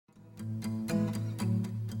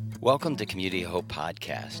Welcome to Community Hope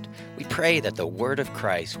Podcast. We pray that the word of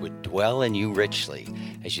Christ would dwell in you richly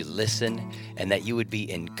as you listen and that you would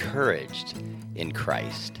be encouraged in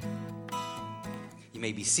Christ. You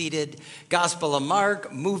may be seated. Gospel of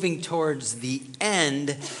Mark, moving towards the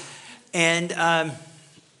end. And I'm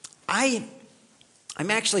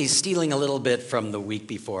actually stealing a little bit from the week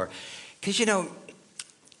before. Because, do you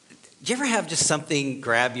ever have just something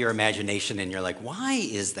grab your imagination and you're like, why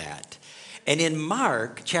is that? And in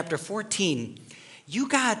Mark chapter 14, you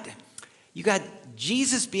got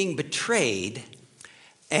Jesus being betrayed,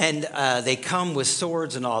 and they come with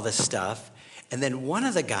swords and all this stuff, and then one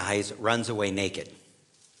of the guys runs away naked.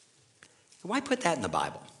 Why put that in the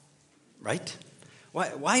Bible, right?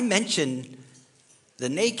 Why mention the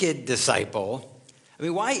naked disciple? I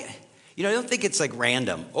mean, why? I don't think it's like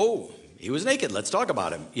random. Oh, he was naked. Let's talk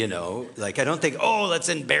about him. I don't think, let's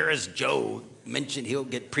embarrass Joe. He'll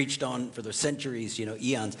get preached on for the centuries,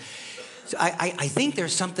 eons. So I think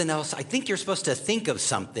there's something else. I think you're supposed to think of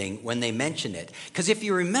something when they mention it. Because if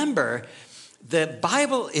you remember, the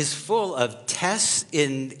Bible is full of tests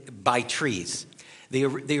by trees. The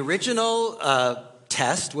original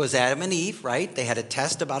test was Adam and Eve, right? They had a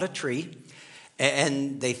test about a tree,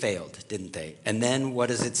 and they failed, didn't they? And then what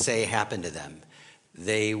does it say happened to them?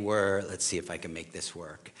 They were, let's see if I can make this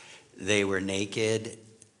work. They were naked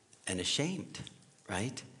and ashamed,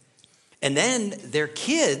 right? And then their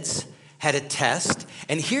kids had a test.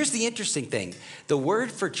 And here's the interesting thing. The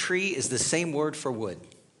word for tree is the same word for wood.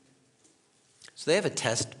 So they have a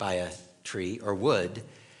test by a tree or wood,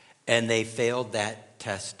 and they failed that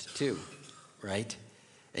test too, right?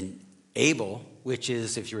 And Abel, which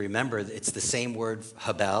is, if you remember, it's the same word,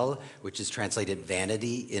 Habel, which is translated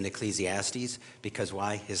vanity in Ecclesiastes, because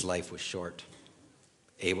why? His life was short.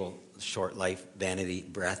 Abel, short life, vanity,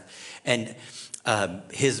 breath. And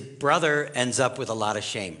his brother ends up with a lot of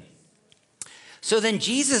shame. So then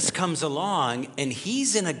Jesus comes along, and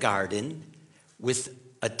he's in a garden with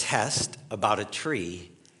a test about a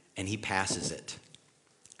tree, and he passes it.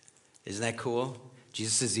 Isn't that cool?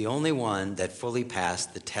 Jesus is the only one that fully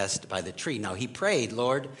passed the test by the tree. Now, he prayed,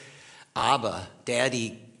 Lord, Abba,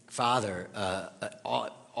 Daddy, Father,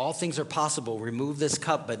 all things are possible. Remove this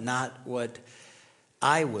cup, but not what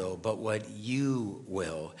I will, but what you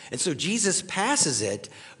will. And so Jesus passes it,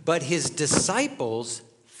 but his disciples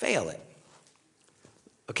fail it.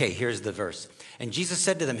 Okay, here's the verse. And Jesus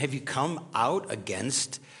said to them, have you come out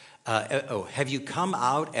against a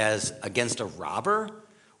robber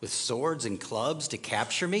with swords and clubs to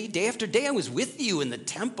capture me? Day after day I was with you in the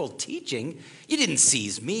temple teaching. You didn't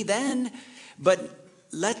seize me then, but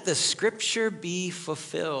let the scripture be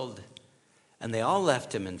fulfilled. And they all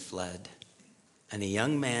left him and fled. And a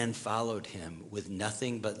young man followed him with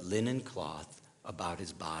nothing but linen cloth about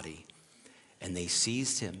his body. And they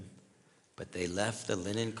seized him, but they left the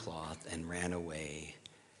linen cloth and ran away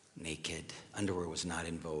naked. Underwear was not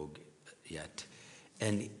in vogue yet.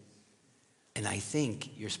 And I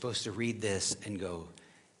think you're supposed to read this and go,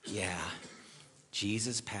 yeah,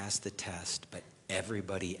 Jesus passed the test, but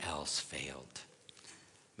everybody else failed.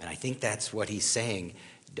 And I think that's what he's saying.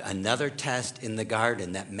 Another test in the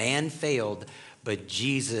garden, that man failed, but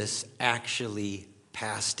Jesus actually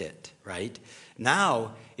passed it, right?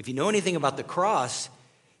 Now, if you know anything about the cross,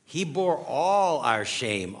 he bore all our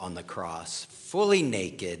shame on the cross, fully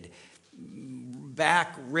naked,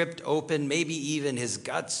 back ripped open, maybe even his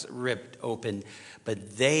guts ripped open,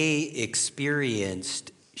 but they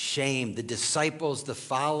experienced shame. The disciples, the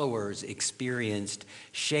followers experienced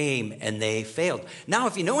shame, and they failed. Now,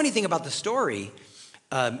 if you know anything about the story,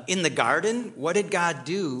 in the garden, what did God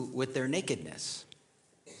do with their nakedness?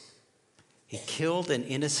 He killed an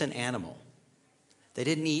innocent animal. They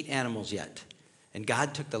didn't eat animals yet. And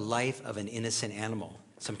God took the life of an innocent animal.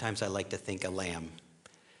 Sometimes I like to think a lamb.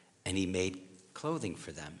 And he made clothing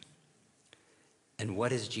for them. And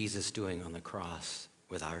what is Jesus doing on the cross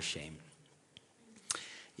with our shame?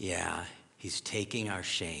 Yeah, he's taking our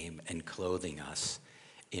shame and clothing us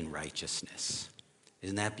in righteousness.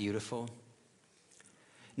 Isn't that beautiful?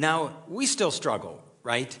 Now, we still struggle,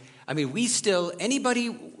 right? I mean,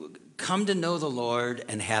 anybody come to know the Lord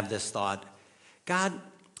and have this thought, God,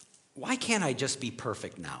 why can't I just be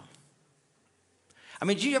perfect now? I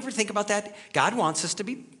mean, do you ever think about that? God wants us to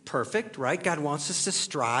be perfect, right? God wants us to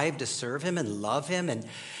strive to serve him and love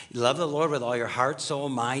love the Lord with all your heart, soul,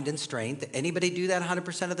 mind, and strength. Anybody do that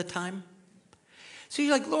 100% of the time? So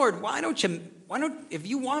you're like, Lord, if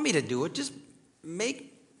you want me to do it, just make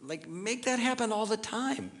that happen all the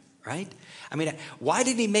time, right? I mean, why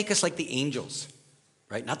didn't he make us like the angels,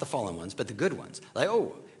 right? Not the fallen ones, but the good ones. Like,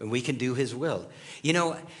 and we can do his will.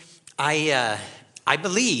 I I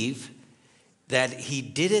believe that he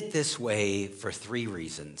did it this way for 3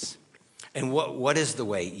 reasons. And what is the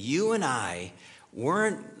way? You and I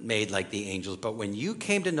weren't made like the angels, but when you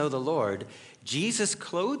came to know the Lord, Jesus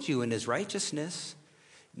clothed you in his righteousness.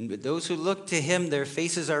 Those who look to him, their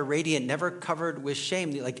faces are radiant, never covered with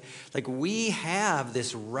shame. Like we have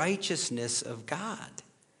this righteousness of God.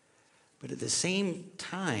 But at the same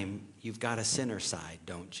time, you've got a sinner side,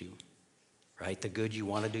 don't you? Right? The good you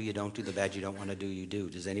want to do, you don't do. The bad you don't want to do, you do.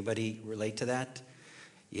 Does anybody relate to that?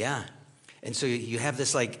 Yeah. And so you have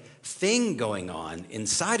this thing going on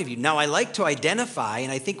inside of you. Now, I like to identify,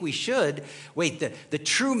 and I think we should, the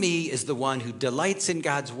true me is the one who delights in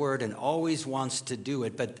God's word and always wants to do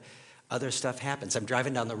it, but other stuff happens. I'm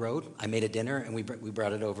driving down the road. I made a dinner, and we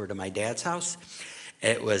brought it over to my dad's house.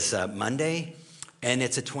 It was Monday, and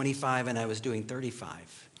it's a 25, and I was doing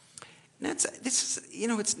 35. And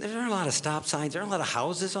there aren't a lot of stop signs. There aren't a lot of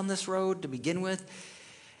houses on this road to begin with.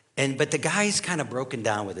 But the guy's kind of broken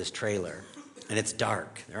down with his trailer, and it's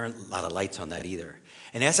dark. There aren't a lot of lights on that either.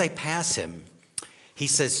 And as I pass him, he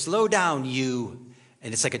says, "Slow down, you."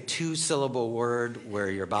 And it's like a 2-syllable word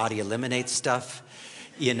where your body eliminates stuff,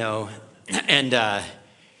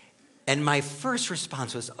 And my first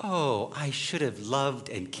response was, "Oh, I should have loved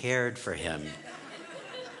and cared for him."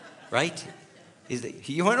 Right?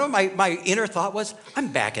 You want to know what my inner thought was?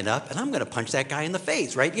 I'm backing up and I'm going to punch that guy in the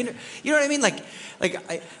face, right? You know what I mean?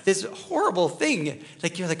 This horrible thing.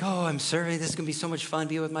 You're like, "Oh, I'm sorry. This is going to be so much fun.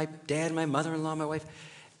 Be with my dad, my mother-in-law, my wife."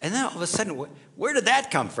 And then all of a sudden, where did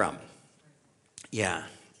that come from? Yeah.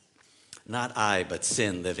 Not I, but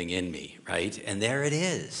sin living in me, right? And there it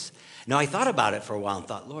is. Now, I thought about it for a while and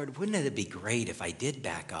thought, Lord, wouldn't it be great if I did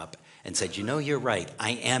back up and said, "You're right.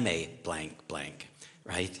 I am a blank, blank,"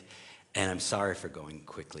 right? And I'm sorry for going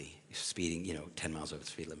quickly, speeding, 10 miles over the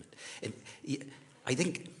speed limit. I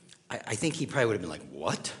think he probably would have been like,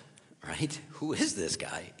 "What?" Right? Who is this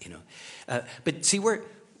guy? But see,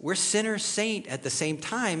 we're sinner saint at the same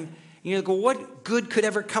time. You go, what good could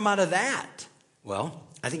ever come out of that? Well,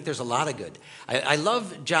 I think there's a lot of good. I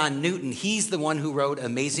love John Newton. He's the one who wrote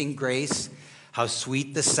Amazing Grace, how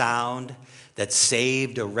sweet the sound that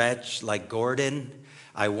saved a wretch like Gordon.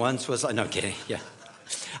 I once was, no, I'm kidding, yeah.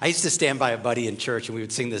 I used to stand by a buddy in church, and we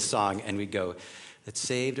would sing this song, and we'd go, "That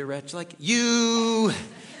saved a wretch like you,"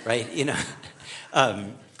 right?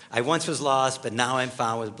 I once was lost, but now I'm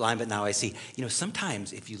found, was blind, but now I see.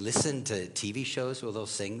 Sometimes if you listen to TV shows where they'll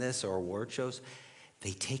sing this or award shows,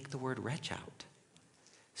 they take the word wretch out.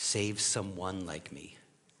 Save someone like me.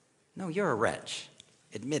 No, you're a wretch.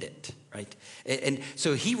 Admit it, right? And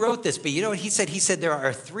so he wrote this, but you know what he said? He said there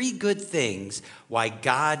are 3 good things why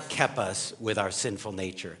God kept us with our sinful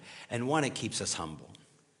nature. And one, it keeps us humble,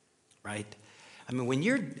 right? I mean, when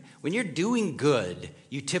you're doing good,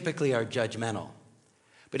 you typically are judgmental.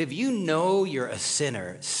 But if you know you're a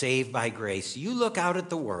sinner saved by grace, you look out at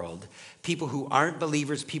the world, people who aren't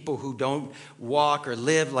believers, people who don't walk or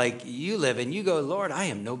live like you live, and you go, "Lord, I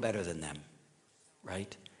am no better than them,"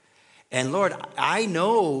 right? And Lord, I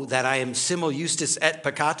know that I am simul justus et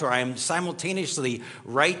peccator. I am simultaneously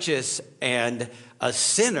righteous and a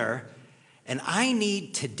sinner. And I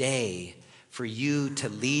need today for you to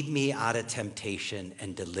lead me out of temptation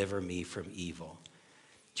and deliver me from evil.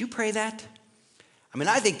 Do you pray that? I mean,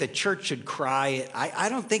 I think the church should cry. I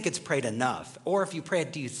don't think it's prayed enough. Or if you pray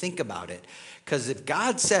it, do you think about it? Because if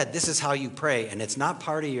God said this is how you pray and it's not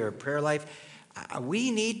part of your prayer life,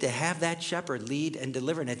 we need to have that shepherd lead and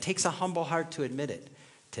deliver, and it takes a humble heart to admit it.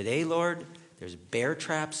 Today, Lord, there's bear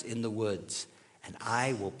traps in the woods, and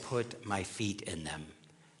I will put my feet in them.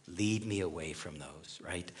 Lead me away from those,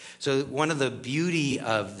 right? So one of the beauty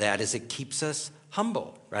of that is it keeps us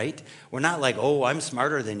humble, right? We're not like, "Oh, I'm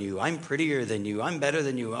smarter than you. I'm prettier than you. I'm better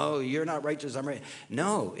than you. Oh, you're not righteous. I'm right."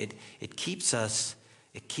 No, it keeps us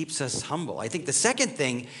humble. I think the second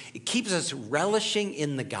thing, it keeps us relishing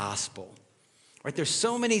in the gospel. Right? There's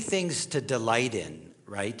so many things to delight in,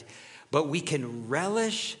 right? But we can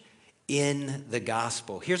relish in the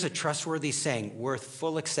gospel. Here's a trustworthy saying worth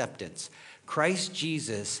full acceptance. Christ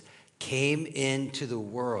Jesus came into the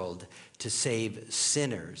world to save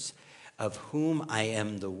sinners, of whom I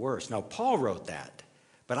am the worst. Now, Paul wrote that,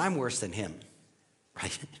 but I'm worse than him,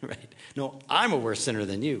 right? Right? No, I'm a worse sinner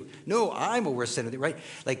than you. No, I'm a worse sinner than, right?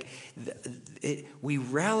 We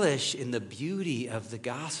relish in the beauty of the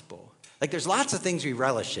gospel. There's lots of things we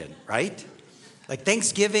relish in, right?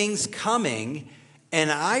 Thanksgiving's coming,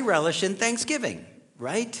 and I relish in Thanksgiving,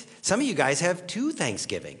 right? Some of you guys have 2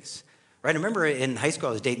 Thanksgivings, right? I remember in high school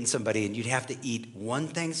I was dating somebody, and you'd have to eat one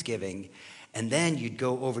Thanksgiving, and then you'd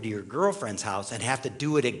go over to your girlfriend's house and have to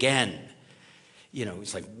do it again.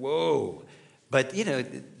 It's like, whoa. But,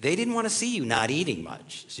 they didn't want to see you not eating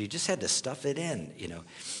much. So you just had to stuff it in.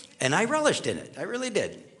 And I relished in it. I really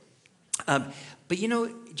did. But, do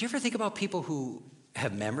you ever think about people who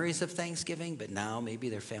have memories of Thanksgiving, but now maybe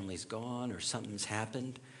their family's gone or something's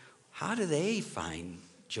happened? How do they find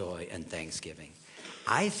joy in Thanksgiving?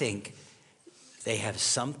 I think they have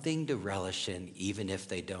something to relish in, even if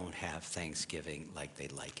they don't have Thanksgiving like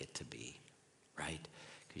they'd like it to be, right?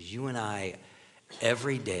 Because you and I,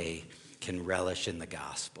 every day, can relish in the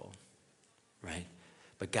gospel, right?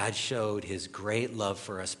 But God showed his great love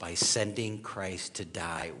for us by sending Christ to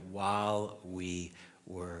die while we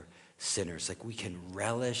were sinners. Like, we can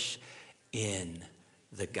relish in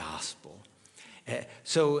the gospel.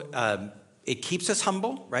 So it keeps us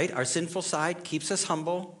humble, right? Our sinful side keeps us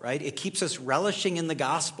humble, right? It keeps us relishing in the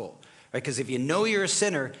gospel, right? Because if you know you're a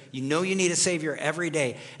sinner, you know you need a Savior every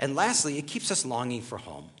day. And lastly, it keeps us longing for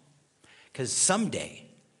home. Because someday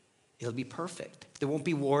it'll be perfect. There won't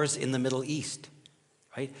be wars in the Middle East,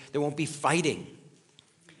 right? There won't be fighting.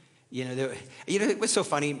 It was so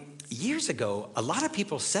funny. Years ago, a lot of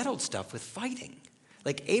people settled stuff with fighting.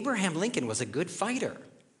 Like Abraham Lincoln was a good fighter.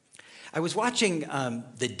 I was watching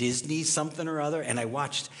the Disney something or other, and I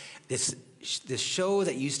watched this show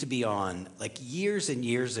that used to be on like years and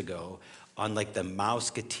years ago on like the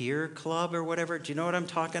Mouseketeer Club or whatever. Do you know what I'm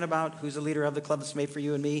talking about? Who's the leader of the club that's made for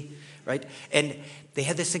you and me, right? And they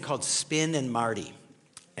had this thing called Spin and Marty.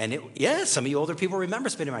 And some of you older people remember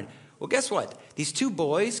Spin and Marty. Well, guess what? These two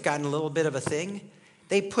boys got in a little bit of a thing.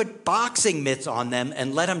 They put boxing mitts on them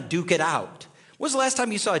and let them duke it out. When was the last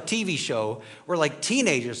time you saw a TV show where like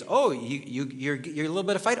teenagers, you're a little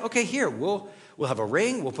bit of fight? Okay, here, we'll have a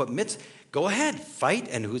ring, we'll put mitts. Go ahead, fight,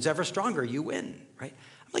 and who's ever stronger, you win, right?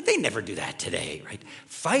 Like, they never do that today, right?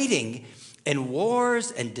 Fighting and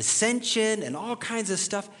wars and dissension and all kinds of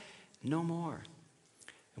stuff, no more.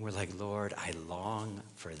 And we're like, Lord, I long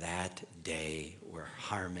for that day where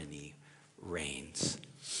harmony reigns.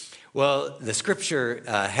 Well, the scripture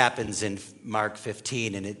happens in Mark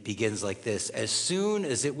 15, and it begins like this. As soon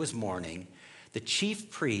as it was morning, the chief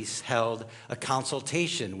priests held a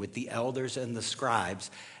consultation with the elders and the scribes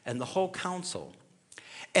and the whole council.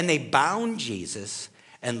 And they bound Jesus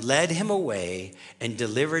and led him away and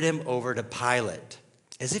delivered him over to Pilate,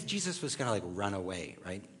 as if Jesus was going to like run away,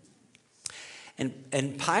 right?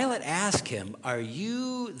 And Pilate asked him, "Are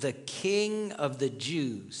you the king of the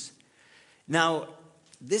Jews?" Now,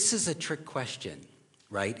 this is a trick question,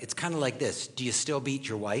 right? It's kind of like this. Do you still beat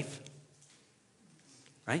your wife?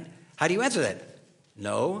 Right? How do you answer that?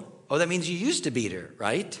 No. Oh, that means you used to beat her,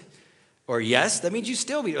 right? Or yes, that means you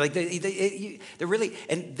still beat her. Like they're really,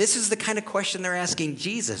 and this is the kind of question they're asking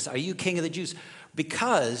Jesus. Are you king of the Jews?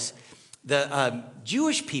 Because the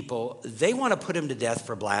Jewish people, they want to put him to death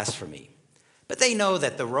for blasphemy. But they know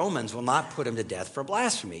that the Romans will not put him to death for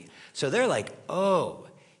blasphemy. So they're like, oh,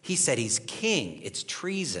 he said he's king. It's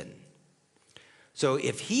treason. So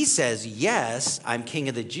if he says, yes, I'm king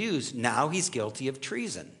of the Jews, now he's guilty of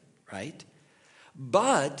treason, right?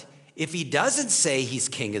 But if he doesn't say he's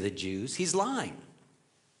king of the Jews, he's lying.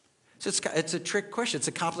 So it's a trick question. It's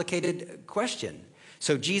a complicated question.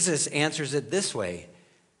 So Jesus answers it this way.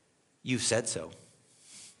 You said so,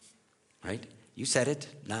 right? You said it,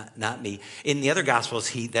 not me. In the other Gospels,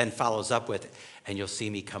 he then follows up with, and you'll see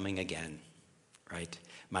me coming again, right?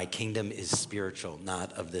 My kingdom is spiritual,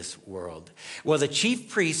 not of this world. Well, the chief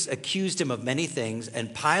priests accused him of many things,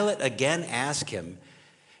 and Pilate again asked him,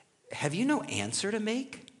 have you no answer to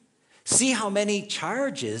make? See how many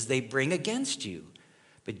charges they bring against you.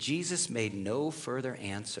 But Jesus made no further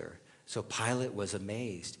answer. So Pilate was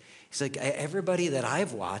amazed. He's like, everybody that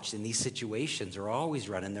I've watched in these situations are always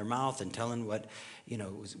running their mouth and telling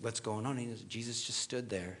what's going on. And Jesus just stood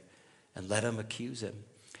there and let him accuse him.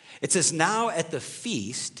 It says, now at the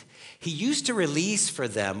feast, he used to release for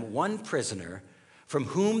them one prisoner from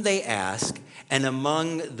whom they asked, and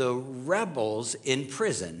among the rebels in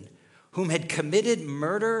prison, whom had committed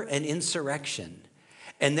murder and insurrection.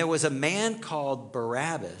 And there was a man called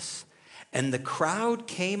Barabbas. And the crowd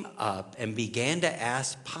came up and began to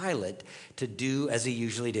ask Pilate to do as he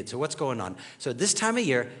usually did. So what's going on? So this time of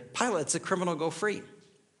year, Pilate lets the criminal go free.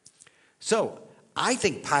 So I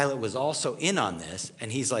think Pilate was also in on this. And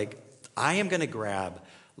he's like, I am going to grab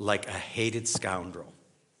like a hated scoundrel.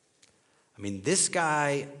 I mean, this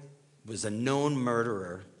guy was a known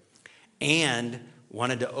murderer and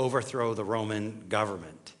wanted to overthrow the Roman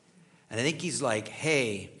government. And I think he's like,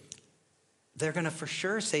 hey, they're going to for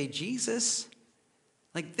sure say Jesus.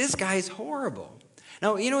 Like, this guy's horrible.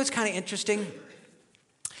 Now, you know what's kind of interesting?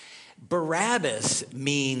 Barabbas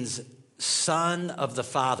means son of the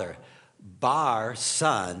father. Bar,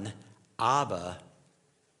 son, Abba,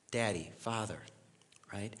 Daddy, Father,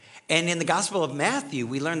 right? And in the Gospel of Matthew,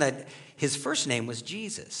 we learn that his first name was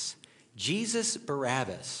Jesus. Jesus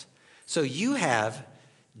Barabbas. So you have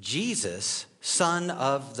Jesus, Son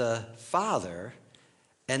of the Father,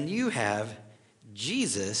 and you have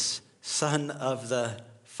Jesus, Son of the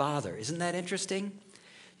Father. Isn't that interesting?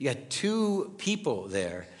 You got two people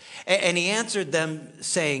there. And he answered them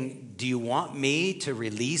saying, do you want me to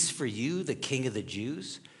release for you the King of the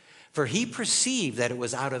Jews? For he perceived that it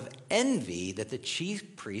was out of envy that the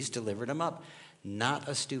chief priest delivered him up. Not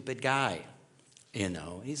a stupid guy. You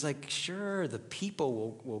know, he's like, sure, the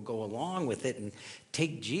people will go along with it and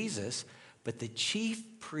take Jesus. But the chief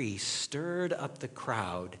priest stirred up the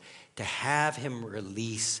crowd to have him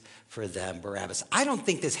release for them Barabbas. I don't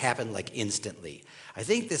think this happened like instantly. I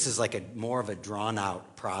think this is like more of a drawn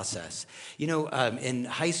out process. You know, in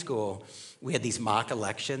high school, we had these mock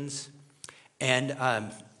elections, and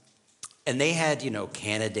they had, you know,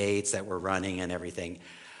 candidates that were running and everything.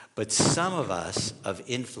 But some of us of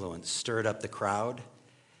influence stirred up the crowd,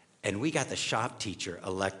 and we got the shop teacher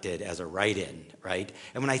elected as a write-in, right?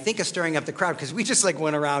 And when I think of stirring up the crowd, because we just like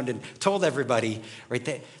went around and told everybody,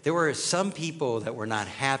 right, there were some people that were not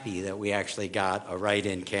happy that we actually got a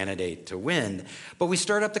write-in candidate to win, but we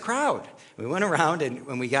stirred up the crowd. We went around and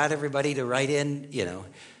when we got everybody to write in, you know,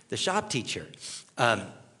 the shop teacher. And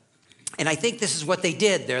I think this is what they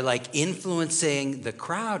did. They're like influencing the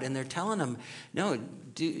crowd, and they're telling them, no,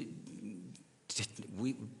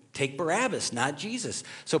 we take Barabbas, not Jesus.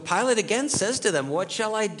 So Pilate again says to them, what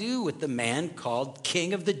shall I do with the man called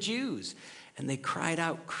King of the Jews? And they cried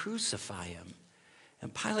out, crucify him.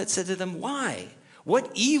 And Pilate said to them, why?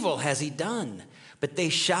 What evil has he done? But they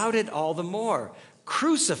shouted all the more,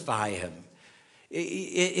 crucify him.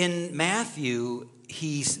 In Matthew,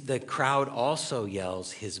 the crowd also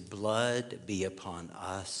yells, his blood be upon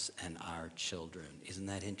us and our children. Isn't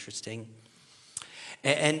that interesting?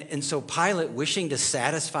 And so Pilate, wishing to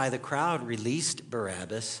satisfy the crowd, released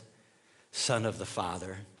Barabbas, son of the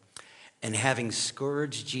Father, and having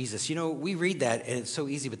scourged Jesus. You know, we read that, and it's so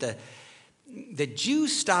easy, but the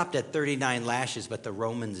Jews stopped at 39 lashes, but the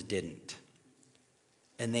Romans didn't.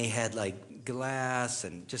 And they had like glass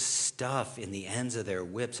and just stuff in the ends of their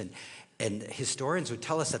whips. And historians would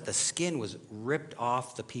tell us that the skin was ripped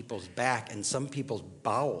off the people's back, and some people's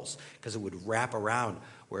bowels, because it would wrap around,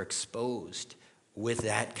 were exposed with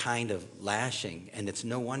that kind of lashing. And it's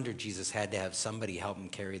no wonder Jesus had to have somebody help him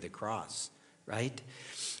carry the cross, right?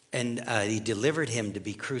 And he delivered him to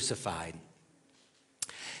be crucified.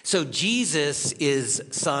 So Jesus is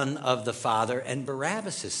son of the Father, and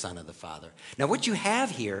Barabbas is son of the Father. Now what you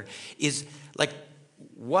have here is like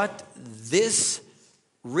what this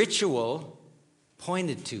ritual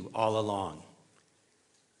pointed to all along.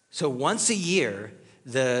 So once a year,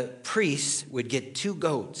 the priests would get 2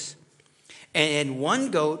 goats, and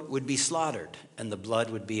one goat would be slaughtered, and the blood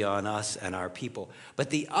would be on us and our people. But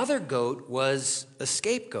the other goat was a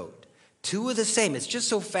scapegoat. 2 of the same. It's just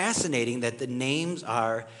so fascinating that the names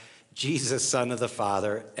are Jesus, son of the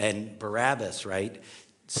Father, and Barabbas, right?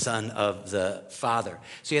 Son of the Father.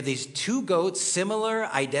 So you have these 2 goats, similar,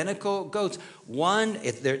 identical goats. One,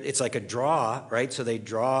 it's like a draw, right? So they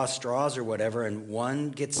draw straws or whatever, and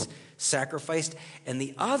one gets sacrificed. And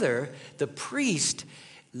the other, the priest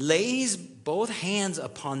lays both hands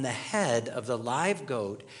upon the head of the live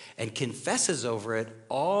goat and confesses over it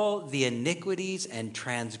all the iniquities and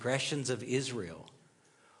transgressions of Israel,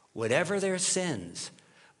 whatever their sins,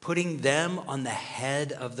 putting them on the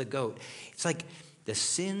head of the goat. It's like the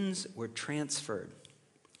sins were transferred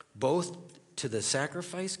both to the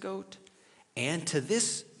sacrifice goat and to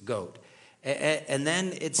this goat. And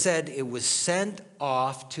then it said it was sent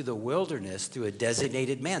off to the wilderness through a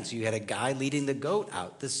designated man. So you had a guy leading the goat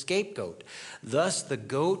out, the scapegoat. Thus the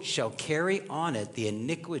goat shall carry on it the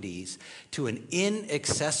iniquities to an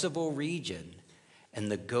inaccessible region,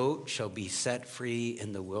 and the goat shall be set free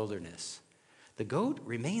in the wilderness. The goat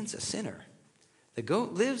remains a sinner. The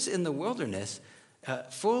goat lives in the wilderness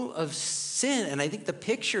full of sin. And I think the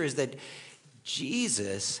picture is that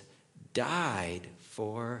Jesus died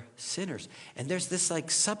for sinners. And there's this like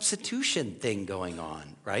substitution thing going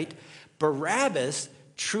on, right? Barabbas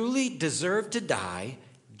truly deserved to die.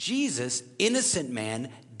 Jesus, innocent man,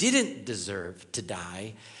 didn't deserve to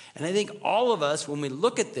die. And I think all of us, when we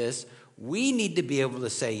look at this, we need to be able to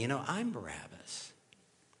say, you know, I'm Barabbas.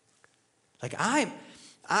 Like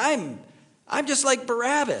I'm just like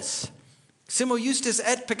Barabbas. Simul justus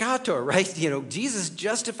et peccator, right? You know, Jesus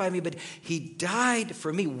justified me, but he died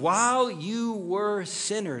for me. While you were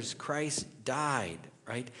sinners, Christ died,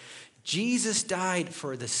 right? Jesus died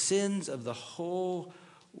for the sins of the whole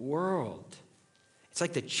world.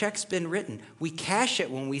 It's like the check's been written. We cash it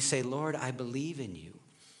when we say, Lord, I believe in you,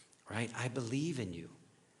 right? I believe in you.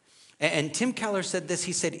 And Tim Keller said this.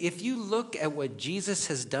 He said, if you look at what Jesus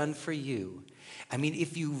has done for you, I mean,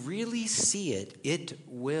 if you really see it, it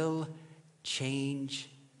will change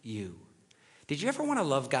you. Did you ever want to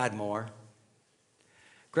love God more?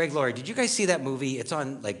 Greg, Laurie, did you guys see that movie? It's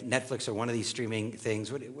on like Netflix or one of these streaming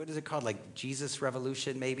things. What is it called? Like Jesus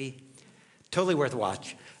Revolution, maybe? Totally worth a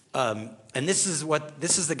watch. And this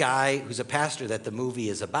is the guy who's a pastor that the movie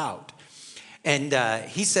is about. And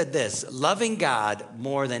he said this: loving God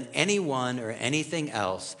more than anyone or anything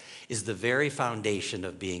else is the very foundation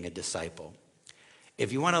of being a disciple.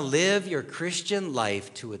 If you want to live your Christian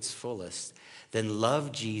life to its fullest, then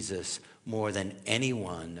love Jesus more than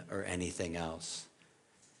anyone or anything else.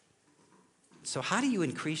 So how do you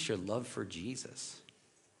increase your love for Jesus?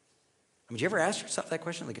 I mean, do you ever ask yourself that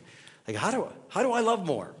question? Like how do I love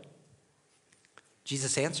more?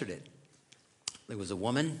 Jesus answered it. There was a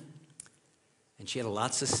woman, and she had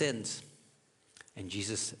lots of sins. And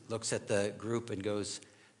Jesus looks at the group and goes,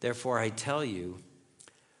 therefore I tell you,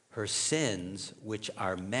 her sins, which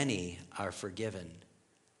are many, are forgiven.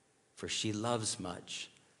 For she loves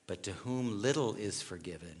much, but to whom little is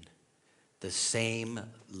forgiven, the same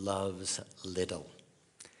loves little.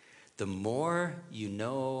 The more you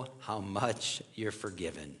know how much you're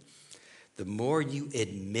forgiven, the more you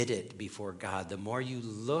admit it before God, the more you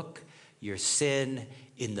look your sin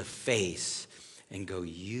in the face and go,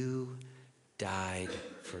 you died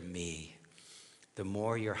for me, the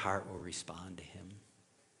more your heart will respond to him,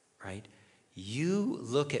 right? You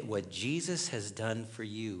look at what Jesus has done for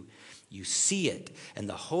you. You see it, and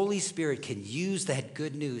the Holy Spirit can use that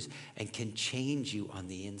good news and can change you on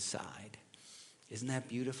the inside. Isn't that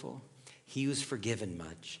beautiful? He who's forgiven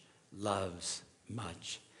much loves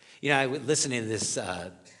much. You know, I was listening to this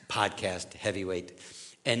podcast, Heavyweight,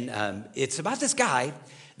 and it's about this guy.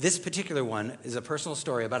 This particular one is a personal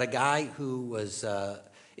story about a guy who was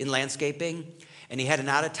in landscaping, and he had an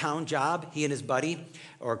out-of-town job, he and his buddy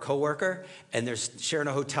or coworker, and they're sharing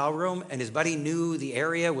a hotel room, and his buddy knew the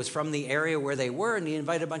area, was from the area where they were, and he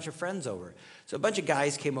invited a bunch of friends over. So a bunch of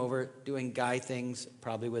guys came over doing guy things,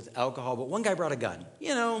 probably with alcohol, but one guy brought a gun,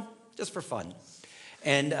 you know, just for fun.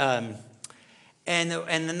 And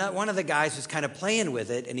one of the guys was kind of playing with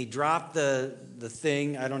it, and he dropped the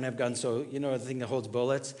thing. I don't have guns, so you know, the thing that holds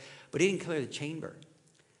bullets, but he didn't clear the chamber.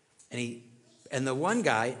 And the one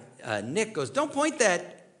guy, Nick, goes, "Don't point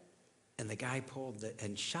that." And the guy pulled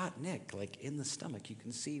and shot Nick, like in the stomach. You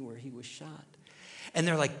can see where he was shot. And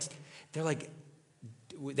they're like,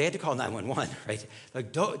 they had to call 911, right?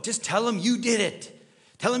 Like, don't, just tell him you did it.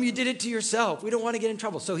 Tell him you did it to yourself. We don't want to get in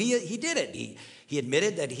trouble. So he did it. He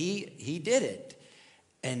admitted that he did it.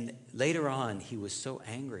 And later on, he was so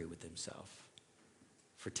angry with himself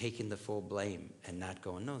for taking the full blame and not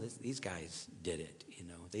going, no, these guys did it. You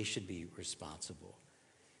know, they should be responsible.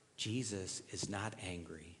 Jesus is not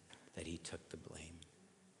angry that he took the blame.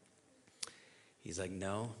 He's like,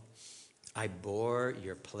 no, I bore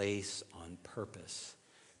your place on purpose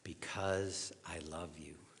because I love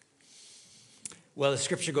you. Well, the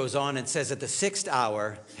scripture goes on and says that the 6th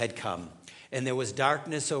hour had come, and there was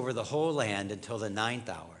darkness over the whole land until the 9th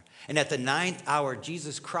hour. And at the 9th hour,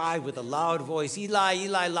 Jesus cried with a loud voice, Eli,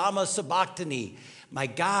 Eli, lama sabachthani. My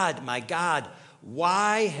God,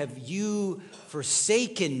 why have you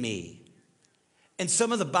forsaken me? And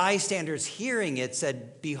some of the bystanders hearing it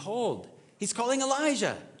said, behold, he's calling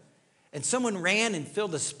Elijah. And someone ran and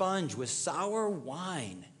filled a sponge with sour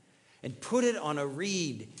wine and put it on a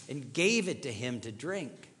reed and gave it to him to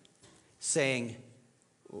drink, saying,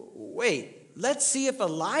 wait, let's see if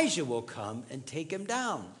Elijah will come and take him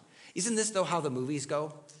down. Isn't this, though, how the movies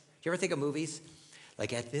go? You ever think of movies?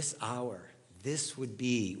 Like at this hour, this would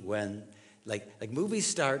be when, like movies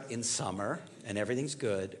start in summer and everything's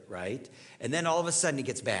good, right? And then all of a sudden it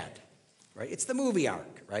gets bad, right? It's the movie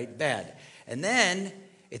arc, right? Bad. And then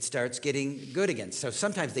it starts getting good again. So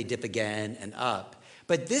sometimes they dip again and up.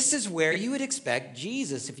 But this is where you would expect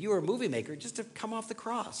Jesus, if you were a movie maker, just to come off the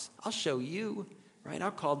cross. I'll show you, right?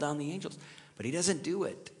 I'll call down the angels. But he doesn't do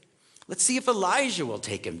it. Let's see if Elijah will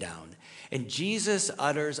take him down. And Jesus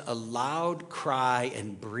utters a loud cry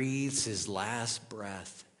and breathes his last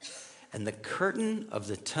breath. And the curtain of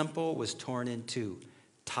the temple was torn in two,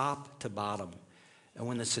 top to bottom. And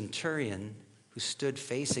when the centurion who stood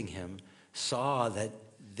facing him saw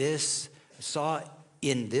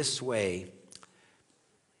in this way,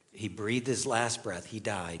 he breathed his last breath, he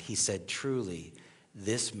died. He said, truly,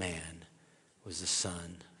 this man was the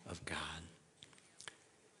Son of God.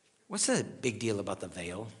 What's the big deal about the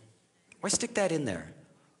veil? Why stick that in there?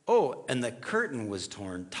 Oh, and the curtain was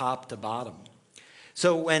torn top to bottom.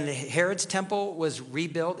 So when Herod's temple was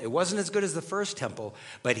rebuilt, it wasn't as good as the first temple,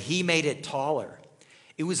 but he made it taller.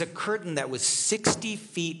 It was a curtain that was 60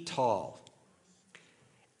 feet tall.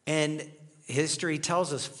 And history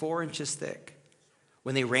tells us 4 inches thick.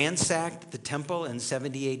 When they ransacked the temple in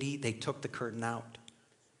 70 AD, they took the curtain out.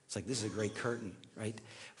 It's like, this is a great curtain, right?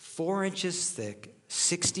 4 inches thick,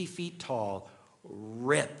 60 feet tall,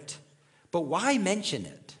 ripped. But why mention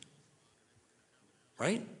it?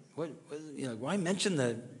 Right? Why mention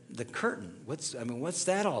the curtain? What's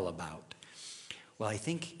that all about? Well, I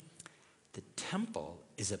think the temple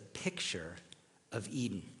is a picture of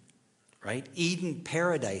Eden, right? Eden,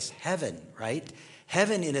 paradise, heaven, right?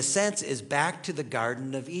 Heaven, in a sense, is back to the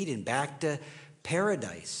Garden of Eden, back to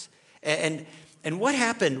paradise. And what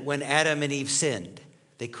happened when Adam and Eve sinned?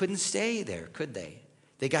 They couldn't stay there, could they?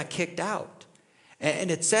 They got kicked out.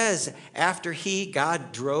 And it says, after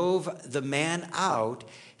God drove the man out,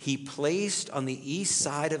 he placed on the east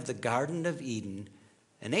side of the Garden of Eden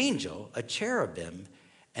an angel, a cherubim,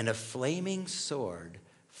 and a flaming sword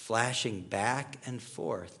flashing back and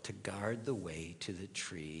forth to guard the way to the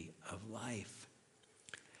tree of life.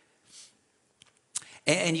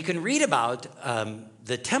 And you can read about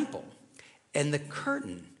the temple and the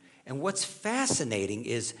curtain. And what's fascinating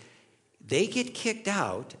is they get kicked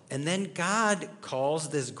out, and then God calls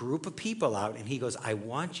this group of people out, and he goes, I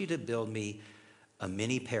want you to build me a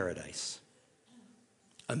mini paradise,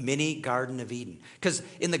 a mini Garden of Eden. Because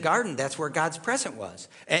in the garden, that's where God's presence was.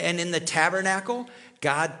 And in the tabernacle,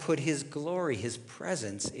 God put his glory, his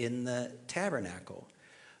presence in the tabernacle.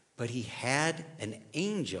 But he had an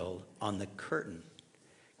angel on the curtain,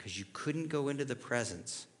 because you couldn't go into the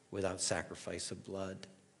presence without sacrifice of blood.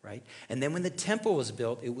 Right? And then when the temple was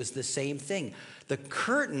built, it was the same thing. The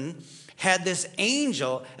curtain had this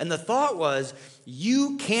angel, and the thought was,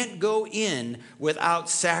 you can't go in without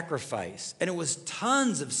sacrifice. And it was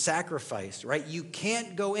tons of sacrifice, right? You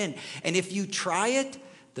can't go in. And if you try it,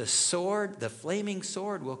 the sword, the flaming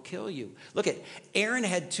sword, will kill you. Look at, Aaron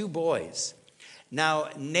had 2 boys. Now,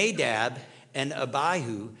 Nadab and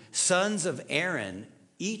Abihu, sons of Aaron,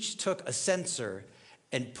 each took a censer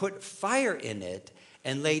and put fire in it,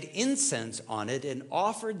 and laid incense on it and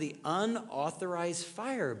offered the unauthorized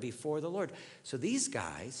fire before the Lord. So these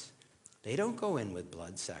guys, they don't go in with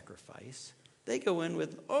blood sacrifice. They go in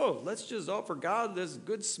with, let's just offer God this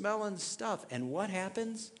good smelling stuff. And what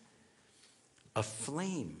happens? A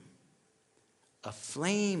flame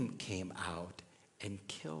came out and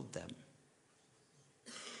killed them.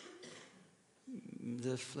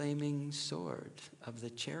 The flaming sword of the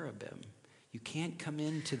cherubim. You can't come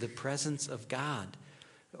into the presence of God,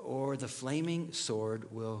 or the flaming sword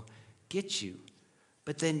will get you.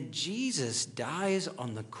 But then Jesus dies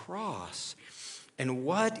on the cross. And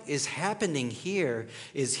what is happening here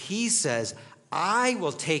is he says, I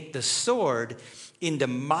will take the sword into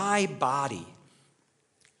my body.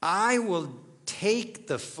 I will take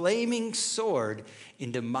the flaming sword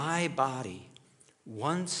into my body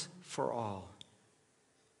once for all.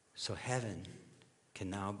 So heaven can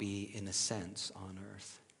now be, in a sense, on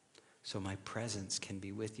earth. So my presence can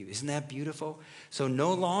be with you. Isn't that beautiful? So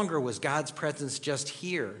no longer was God's presence just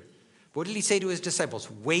here. What did he say to his disciples?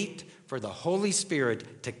 Wait for the Holy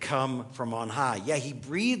Spirit to come from on high. Yeah, he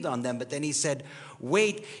breathed on them, but then he said,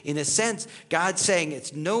 wait. In a sense, God's saying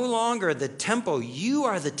it's no longer the temple. You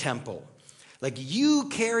are the temple. Like, you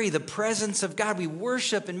carry the presence of God. We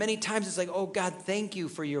worship, and many times it's like, oh, God, thank you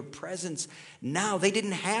for your presence now. They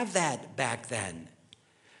didn't have that back then.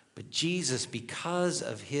 But Jesus, because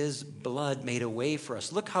of his blood, made a way for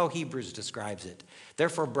us. Look how Hebrews describes it.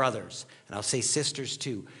 Therefore, brothers, and I'll say sisters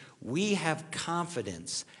too, we have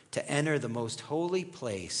confidence to enter the most holy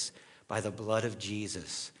place by the blood of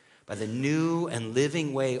Jesus, by the new and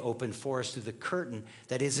living way opened for us through the curtain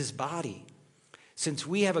that is his body. Since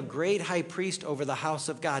we have a great high priest over the house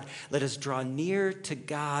of God, let us draw near to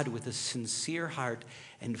God with a sincere heart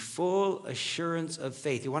and full assurance of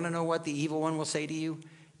faith. You want to know what the evil one will say to you?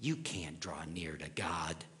 You can't draw near to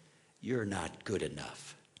God. You're not good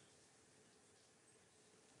enough.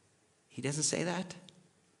 He doesn't say that.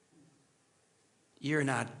 You're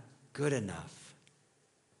not good enough.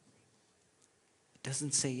 It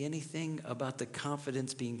doesn't say anything about the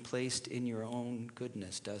confidence being placed in your own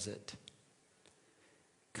goodness, does it?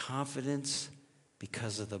 Confidence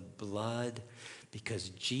because of the blood, because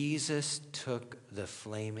Jesus took the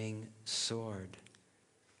flaming sword.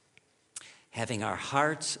 Having our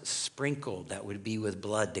hearts sprinkled, that would be with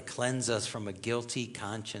blood, to cleanse us from a guilty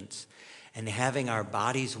conscience, and having our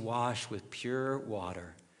bodies washed with pure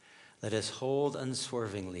water, Let us hold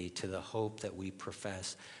unswervingly to the hope that we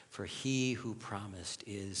profess, for he who promised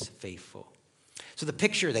is faithful. So the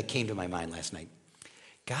picture that came to my mind last night,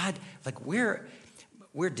 God, like we're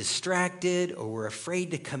distracted or we're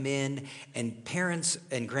afraid to come in, and parents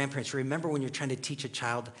and grandparents, remember when you're trying to teach a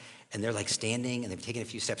child and they're like standing and they've taken a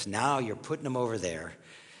few steps, now you're putting them over there.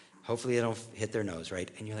 Hopefully they don't hit their nose, right?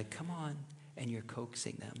 And you're like, come on, and you're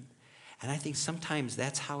coaxing them. And I think sometimes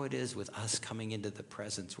that's how it is with us coming into the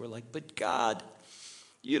presence. We're like, but God,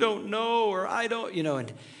 you don't know, or I don't,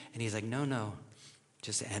 and he's like, no,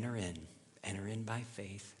 just enter in by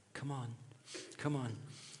faith. Come on.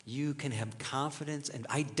 You can have confidence, and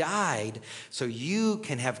I died so you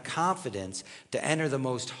can have confidence to enter the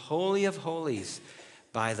most holy of holies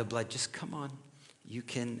by the blood. Just come on. You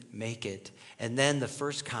can make it. And then the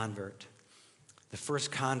first convert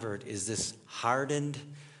is this hardened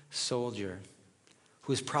soldier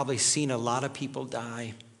who has probably seen a lot of people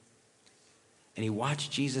die. And he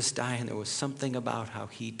watched Jesus die, and there was something about how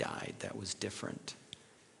he died that was different.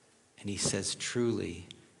 And he says, truly,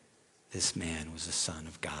 this man was the Son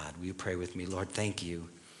of God. Will you pray with me? Lord, thank you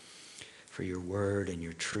for your word and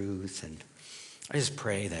your truth. And I just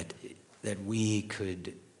pray that we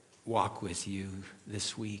could walk with you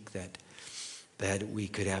this week, that we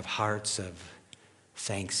could have hearts of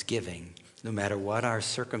thanksgiving, no matter what our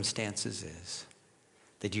circumstances is,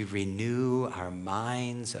 that you'd renew our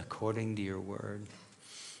minds according to your word,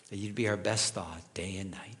 that you'd be our best thought day and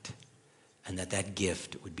night, and that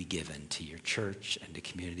gift would be given to your church and to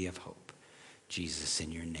Community of Hope. Jesus,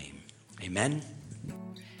 in your name, amen.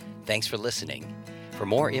 Thanks for listening. For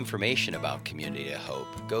more information about Community of Hope,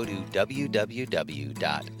 go to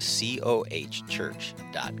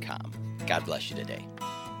www.cohchurch.com. God bless you today.